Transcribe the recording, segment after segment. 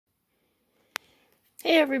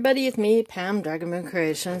Hey everybody, it's me, Pam, Dragon Moon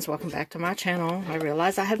Creations. Welcome back to my channel. I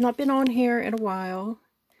realize I have not been on here in a while.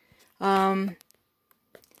 And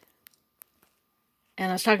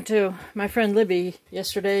I was talking to my friend Libby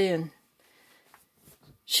yesterday, and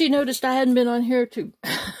she noticed I hadn't been on here too.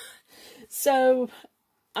 So,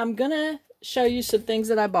 I'm gonna show you some things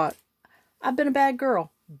that I bought. I've been a bad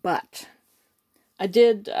girl, but I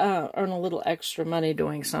did earn a little extra money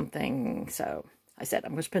doing something, so I said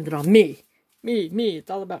I'm gonna spend it on me. Me,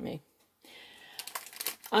 it's all about me.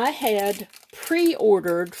 I had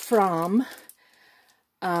pre-ordered from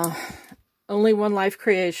Only One Life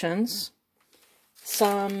Creations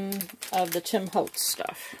some of the Tim Holtz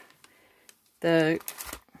stuff. The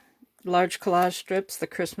large collage strips, the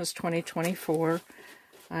Christmas 2024.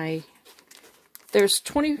 There's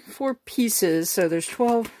 24 pieces, so there's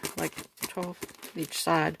 12 each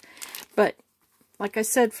side. But like I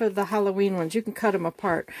said, for the Halloween ones, you can cut them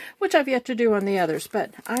apart, which I've yet to do on the others.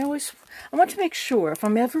 But I want to make sure, if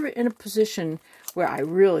I'm ever in a position where I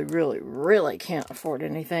really can't afford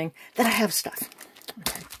anything, that I have stuff.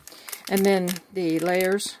 Okay. And then the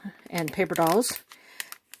layers and paper dolls,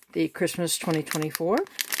 the Christmas 2024.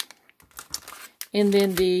 And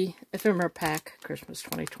then the ephemera pack, Christmas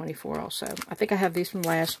 2024 also. I think I have these from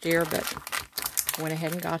last year, but I went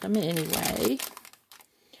ahead and got them anyway.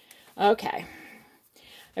 Okay.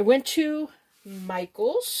 I went to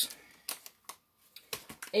Michael's,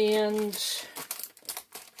 and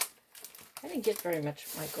I didn't get very much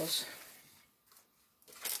at Michael's.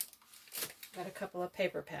 Got a couple of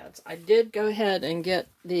paper pads. I did go ahead and get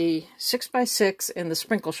the 6x6 in the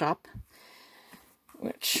Sprinkle Shop,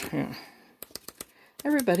 which,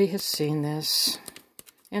 everybody has seen this.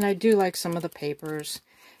 And I do like some of the papers,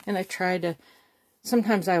 and I try to,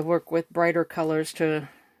 sometimes I work with brighter colors to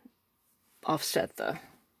offset the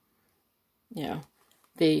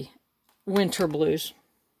the winter blues.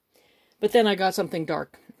 But then I got something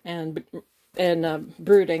dark and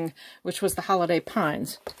brooding, which was the Holiday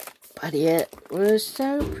Pines. But it was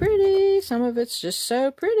so pretty. Some of it's just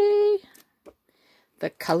so pretty. The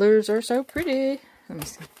colors are so pretty. Let me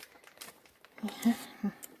see.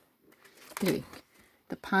 Maybe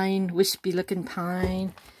the pine, wispy looking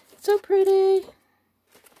pine. So pretty.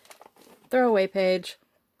 Throwaway page.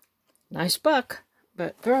 Nice buck,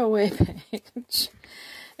 but throwaway page.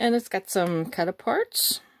 And it's got some cut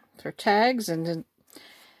aparts for tags, and then,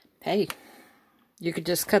 hey, you could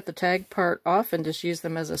just cut the tag part off and just use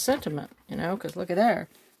them as a sentiment, because look at there.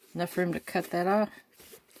 Enough room to cut that off.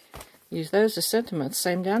 Use those as sentiments.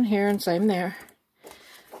 Same down here and same there,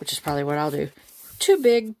 which is probably what I'll do. Too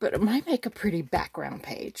big, but it might make a pretty background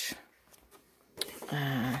page.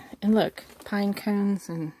 And look, pine cones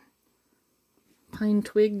and pine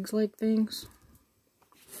twigs like things.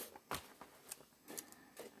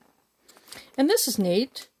 And this is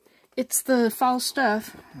neat. It's the fall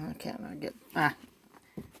stuff. I can't get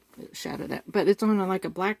shadow that. But it's on like a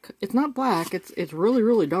black. It's not black. It's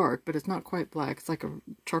really dark, but it's not quite black. It's like a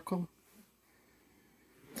charcoal.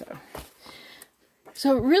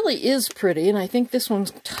 So it really is pretty, and I think this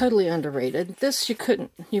one's totally underrated. This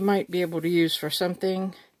you might be able to use for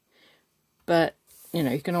something, but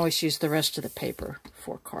you can always use the rest of the paper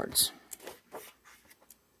for cards.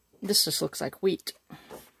 This just looks like wheat.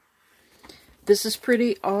 This is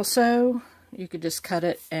pretty also. You could just cut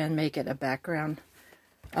it and make it a background,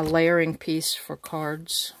 a layering piece for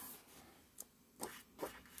cards.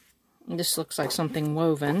 And this looks like something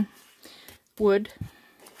woven. Wood.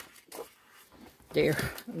 Deer.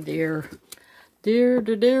 Yeah.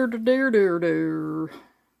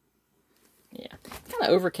 Kind of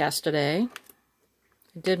overcast today.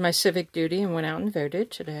 I did my civic duty and went out and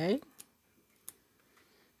voted today.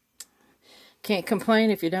 Can't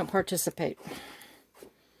complain if you don't participate.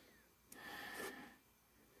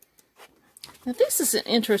 Now this is an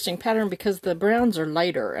interesting pattern because the browns are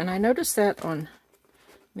lighter, and I noticed that on,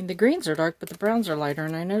 the greens are dark, but the browns are lighter,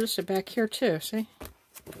 and I noticed it back here too, see?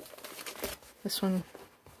 This one,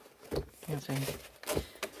 it's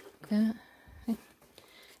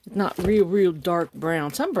not real dark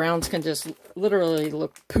brown. Some browns can just literally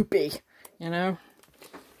look poopy,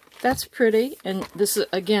 That's pretty. And this is,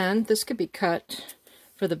 again, this could be cut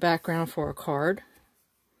for the background for a card.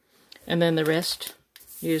 And then the rest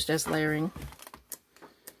used as layering.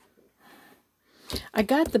 I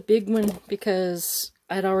got the big one because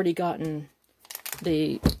I'd already gotten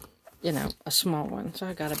the, a small one. So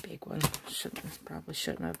I got a big one. Probably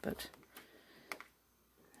shouldn't have, but.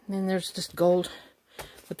 And then there's just gold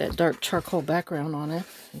with that dark charcoal background on it.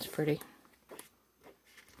 It's pretty.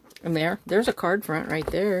 And there's a card front right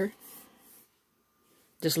there.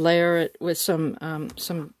 Just layer it with some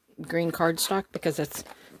green cardstock because it's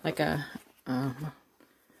like a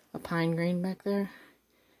pine green back there.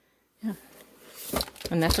 Yeah.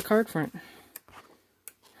 And that's a card front.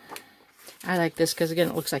 I like this because, again,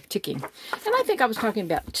 it looks like ticking. And I think I was talking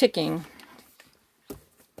about ticking.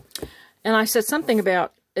 And I said something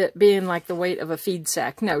about it being like the weight of a feed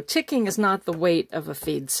sack. No, ticking is not the weight of a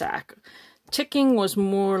feed sack. Ticking was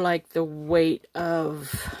more like the weight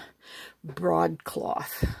of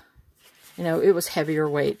broadcloth. You know, it was heavier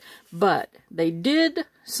weight. But they did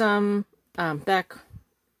some, back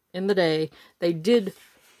in the day, they did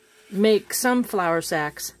make some flour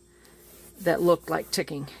sacks that looked like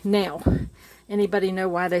ticking. Now, anybody know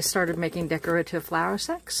why they started making decorative flour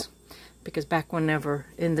sacks? Because back whenever,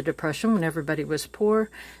 in the Depression, when everybody was poor,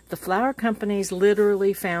 the flour companies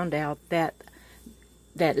literally found out that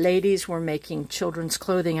ladies were making children's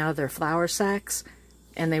clothing out of their flour sacks,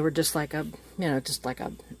 and they were just like a, you know, just like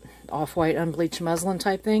a off-white unbleached muslin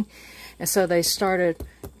type thing. And so they started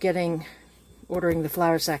ordering the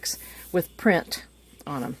flour sacks with print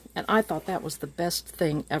on them. And I thought that was the best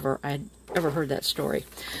thing ever. I'd ever heard that story.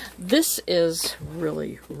 This is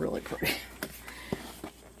really, really pretty.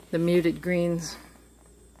 The muted greens.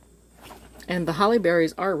 And the holly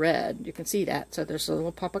berries are red. You can see that. So there's a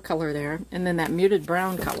little pop of color there. And then that muted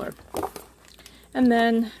brown color. And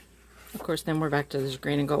then, of course, then we're back to this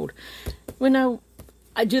green and gold. We know,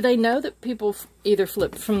 do they know that people either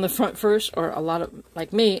flip from the front first, or a lot of,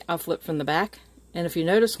 like me, I'll flip from the back? And if you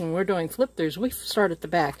notice, when we're doing flip throughs, we start at the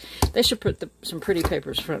back. They should put some pretty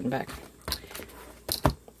papers front and back.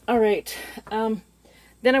 All right.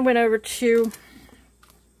 Then I went over to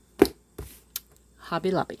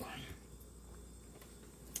Hobby Lobby.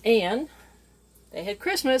 And they had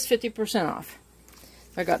Christmas 50% off.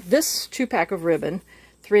 I got this 2-pack of ribbon,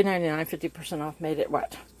 $3.99, 50% off, made it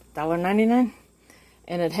what, $1.99?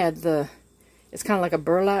 And it had it's kind of like a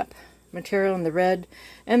burlap material in the red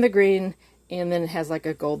and the green, and then it has like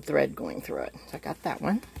a gold thread going through it. So I got that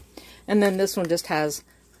one. And then this one just has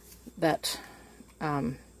that,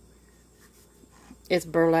 it's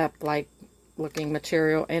burlap-like looking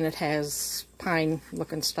material, and it has pine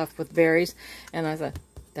looking stuff with berries. And I thought,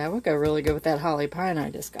 that would go really good with that holly pine I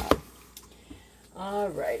just got.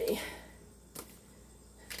 Alrighty.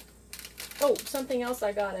 Oh, something else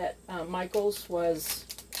I got at Michael's was,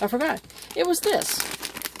 I forgot, it was this.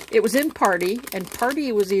 It was in Party, and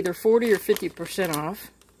Party was either 40 or 50%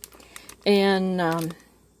 off. And I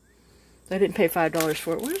didn't pay $5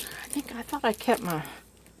 for it. I thought I kept my,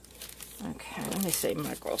 okay, let me see,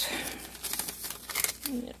 Michael's.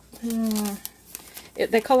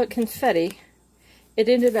 They call it confetti. It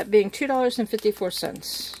ended up being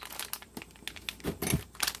 $2.54.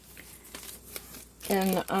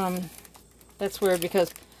 And that's weird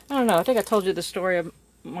because, I don't know, I think I told you the story of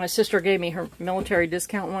my sister gave me her military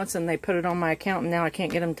discount once, and they put it on my account, and now I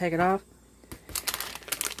can't get them to take it off.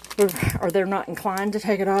 Or they're not inclined to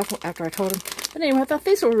take it off after I told them. But anyway, I thought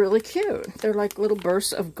these were really cute. They're like little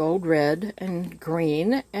bursts of gold, red, and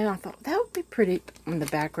green. And I thought that would be pretty in the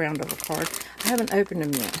background of a card. I haven't opened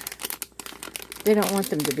them yet. They don't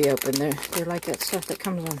want them to be open. They're like that stuff that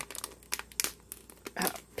comes on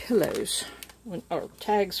pillows. Or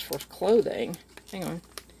tags for clothing. Hang on.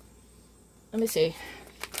 Let me see.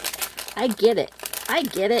 I get it. I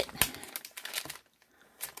get it.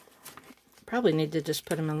 Probably need to just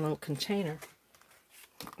put them in a little container.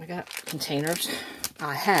 I got containers.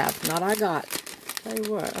 I have, not I got. Tell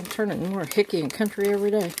you what, I'm turning more hickey and country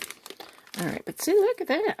every day. Alright, but see, look at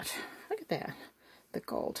that. Look at that. The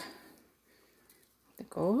gold. The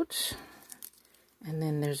gold. And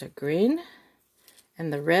then there's a green.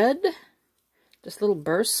 And the red. Just little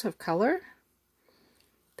bursts of color.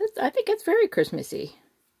 I think it's very Christmassy.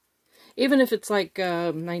 Even if it's like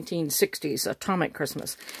 1960s Atomic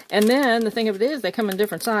Christmas. And then the thing of it is, they come in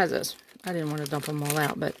different sizes. I didn't want to dump them all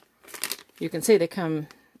out, but you can see they come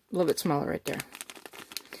a little bit smaller right there.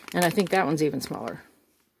 And I think that one's even smaller.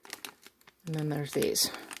 And then there's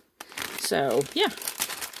these. So, yeah.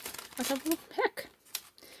 I thought, well, heck.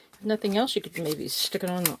 If nothing else, you could maybe stick it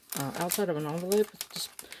on the outside of an envelope. Just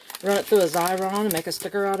run it through a Xyron and make a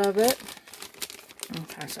sticker out of it.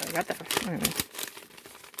 Okay, so I got that. Anyway.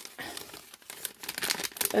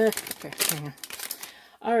 Okay, hang on.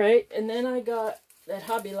 Alright, and then I got at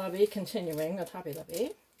Hobby Lobby, continuing at Hobby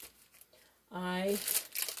Lobby. I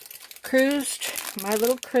cruised my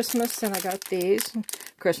little Christmas, and I got these.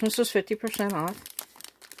 Christmas was 50% off.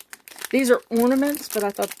 These are ornaments, but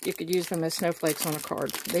I thought you could use them as snowflakes on a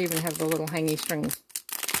card. They even have the little hangy strings.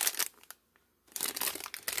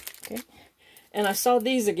 Okay. And I saw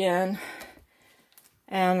these again,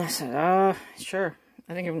 and I said, oh, sure.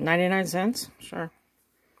 I think it was 99 cents. Sure.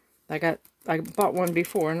 I bought one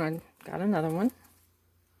before and I got another one.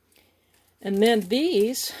 And then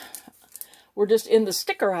these were just in the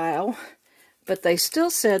sticker aisle, but they still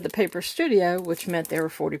said the Paper Studio, which meant they were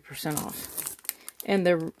 40% off. And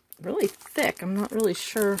they're really thick. I'm not really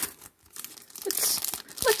sure.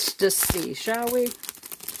 Let's just see, shall we?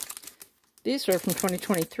 These are from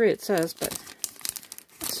 2023, it says, but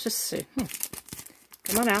let's just see.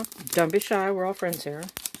 Come on out. Don't be shy. We're all friends here.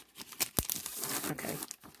 Okay.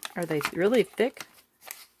 Are they really thick?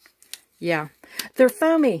 Yeah. They're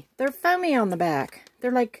foamy. They're foamy on the back.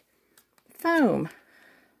 They're like foam.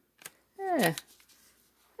 Yeah.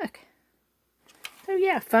 Look. Oh,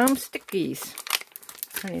 yeah. Foam stickies.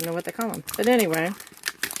 I don't even know what they call them. But anyway.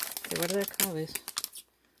 What do they call these?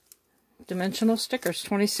 Dimensional stickers.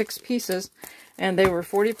 26 pieces. And they were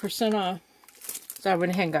 40% off. So I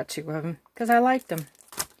went ahead and got 2 of them. Because I liked them.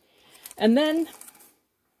 And then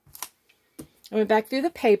I went back through the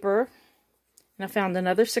paper. And I found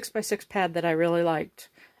another 6x6 pad that I really liked.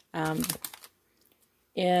 And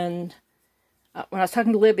when I was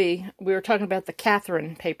talking to Libby, we were talking about the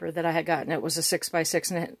Catherine paper that I had gotten. It was a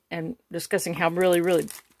 6x6 and discussing how really, really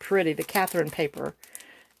pretty the Catherine paper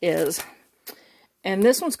is. And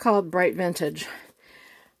this one's called Bright Vintage.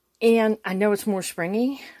 And I know it's more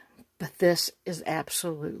springy, but this is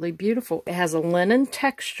absolutely beautiful. It has a linen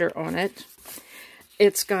texture on it.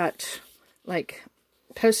 It's got like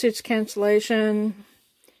postage cancellation,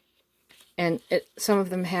 and some of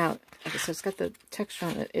them have, like I said, it's got the texture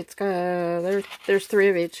on it. It's got, there's 3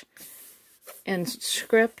 of each. And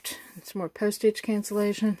script, it's more postage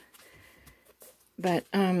cancellation. But,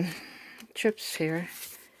 chips here.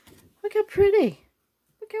 Look how pretty.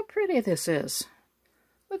 Look how pretty this is.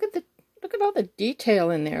 Look at all the detail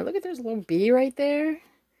in there. Look at, there's a little bee right there.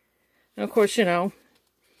 And of course, you know,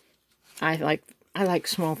 I like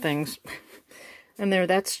small things. And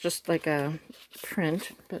that's just like a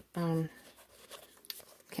print, but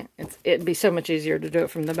it'd be so much easier to do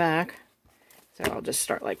it from the back. So I'll just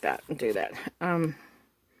start like that and do that.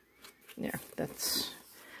 Yeah,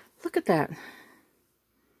 look at that.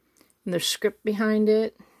 And there's script behind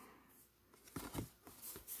it.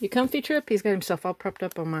 You comfy, Trip? He's got himself all propped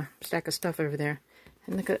up on my stack of stuff over there.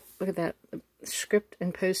 And look at that script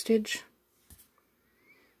and postage.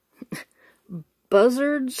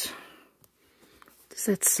 Buzzards. What does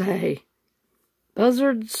that say?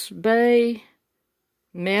 Buzzards Bay,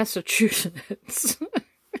 Massachusetts.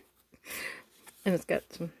 And it's got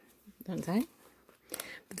some, doesn't say?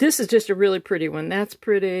 But this is just a really pretty one. That's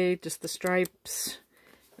pretty. Just the stripes.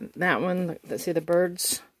 That one, let's see the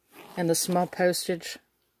birds and the small postage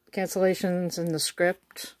cancellations and the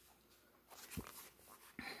script.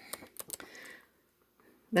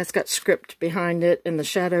 That's got script behind it and the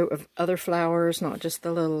shadow of other flowers, not just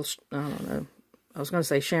the little, I don't know. I was going to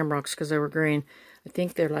say shamrocks because they were green. I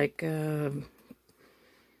think they're like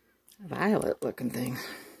violet looking things.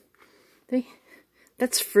 See?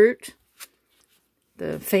 That's fruit.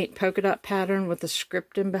 The faint polka dot pattern with the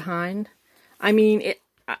script in behind. I mean,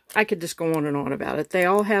 I could just go on and on about it. They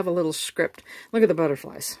all have a little script. Look at the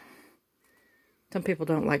butterflies. Some people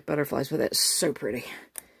don't like butterflies, but that's so pretty.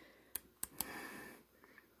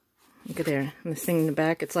 Look at there. And the thing in the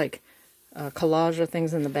back, it's like a collage of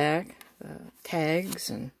things in the back.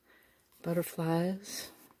 Tags and butterflies.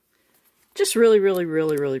 Just really, really,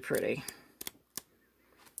 really, really pretty.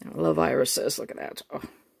 I love irises. Look at that. Oh.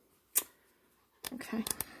 Okay.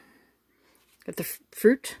 Got the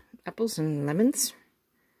fruit, apples and lemons.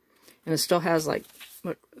 And it still has like,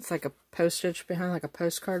 it's like a postage behind, like a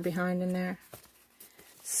postcard behind in there.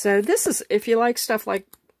 So this is, if you like stuff like,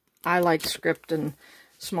 I like script and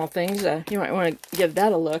small things, you might want to give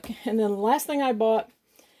that a look. And then the last thing I bought,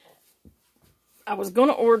 I was going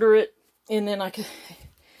to order it, and then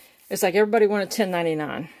it's like everybody wanted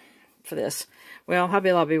 $10.99 for this. Well,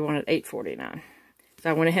 Hobby Lobby wanted $8.49. So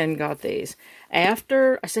I went ahead and got these.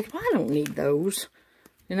 After, I said, well, I don't need those.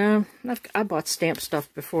 You know, I bought stamp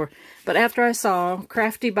stuff before. But after I saw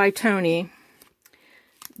Crafty by Tony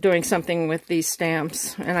doing something with these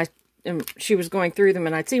stamps, and she was going through them,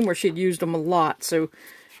 and I'd seen where she'd used them a lot. So,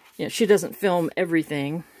 you know, she doesn't film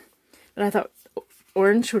everything. But I thought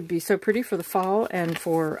orange would be so pretty for the fall and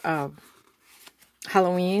for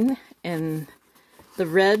Halloween. And the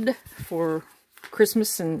red for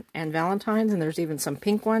Christmas and Valentine's. And there's even some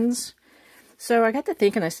pink ones. So I got to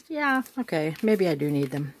thinking, I said, yeah, okay, maybe I do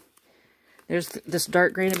need them. There's this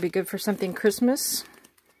dark green would be good for something Christmas.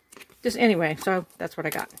 Just anyway, so that's what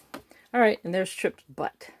I got. All right, and there's Trip's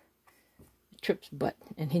butt. Trip's butt,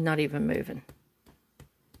 and he's not even moving.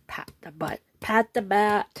 Pat the butt. Pat the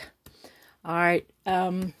bat. All right,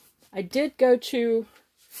 I did go to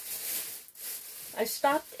I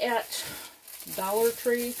stopped at Dollar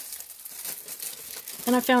Tree,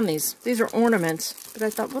 and I found these. These are ornaments, but I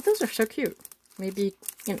thought, well, those are so cute. Maybe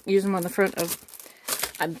you know, use them on the front of...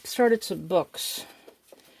 I started some books.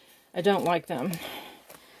 I don't like them.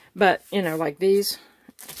 But, you know, like these.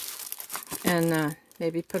 And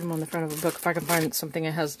maybe put them on the front of a book if I can find something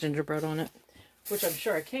that has gingerbread on it. Which I'm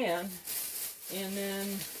sure I can. And then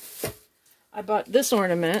I bought this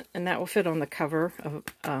ornament, and that will fit on the cover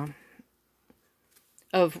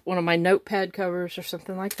of one of my notepad covers or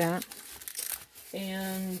something like that.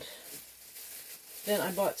 And then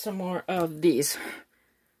I bought some more of these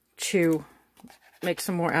to make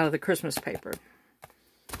some more out of the Christmas paper.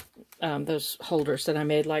 Those holders that I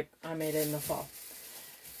made, like I made in the fall.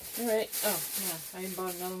 Alright, oh, yeah, I even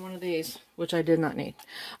bought another one of these, which I did not need.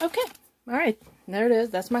 Okay, alright, there it is.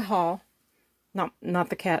 That's my haul. Not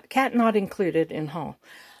the cat. Cat not included in haul.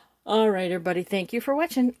 Alright, everybody, thank you for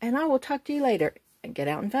watching, and I will talk to you later. And get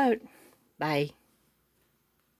out and vote. Bye.